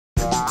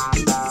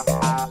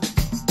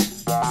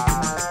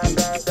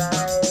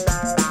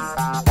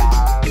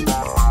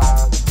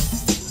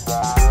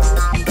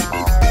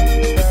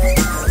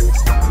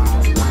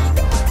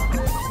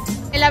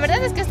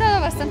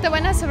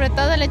sobre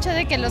todo el hecho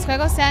de que los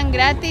juegos sean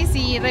gratis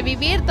y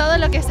revivir todo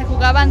lo que se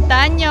jugaba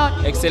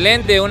antaño.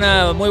 Excelente,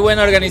 una muy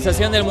buena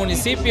organización del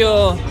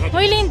municipio.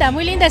 Muy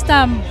linda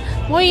está,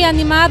 muy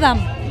animada,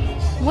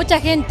 mucha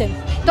gente.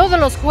 Todos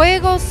los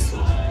juegos,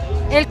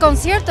 el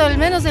concierto, al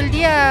menos el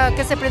día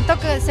que se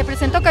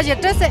presentó Calle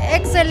 13,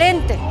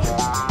 excelente.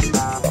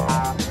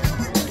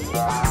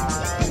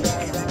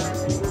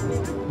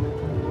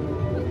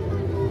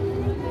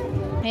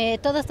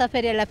 Toda esta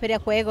feria, la feria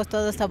juegos,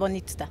 todo está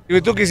bonito está. ¿Y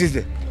tú qué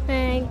hiciste?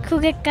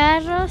 Jugué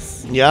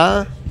carros.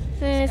 ¿Ya?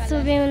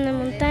 Subí a una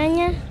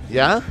montaña.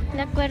 ¿Ya?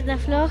 La cuerda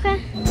floja.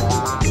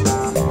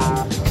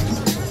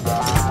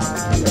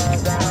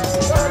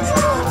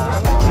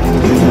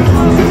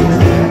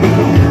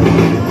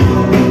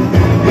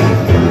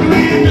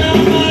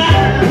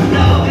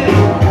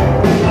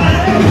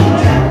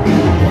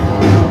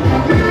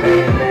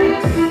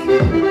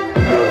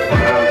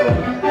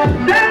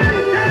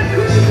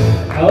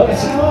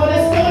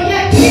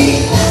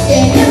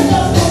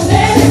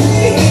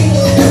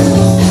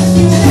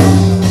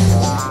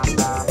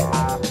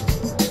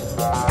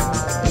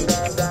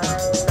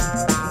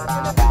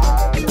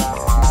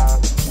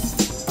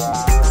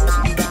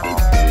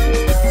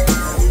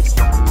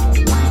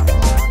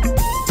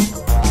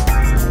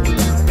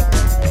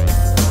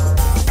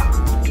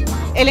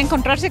 El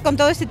encontrarse con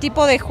todo este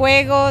tipo de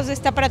juegos,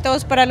 está para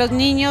todos, para los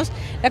niños,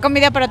 la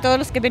comida para todos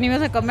los que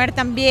venimos a comer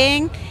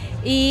también,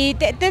 y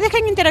te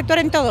dejan interactuar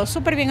en todo,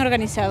 súper bien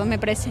organizado, me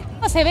parece.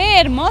 Se ve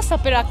hermoso,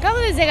 pero acabo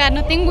de llegar,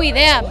 no tengo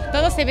idea,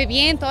 todo se ve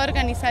bien, todo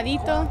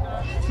organizadito.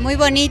 Muy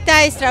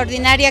bonita,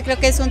 extraordinaria, creo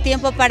que es un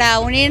tiempo para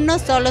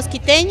unirnos todos los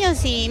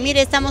quiteños y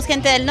mire, estamos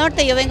gente del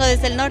norte, yo vengo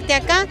desde el norte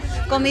acá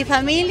con mi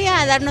familia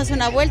a darnos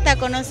una vuelta a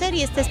conocer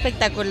y está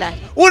espectacular.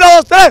 1,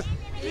 2, 3.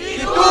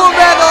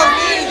 ¡Quitumbe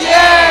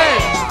 2010!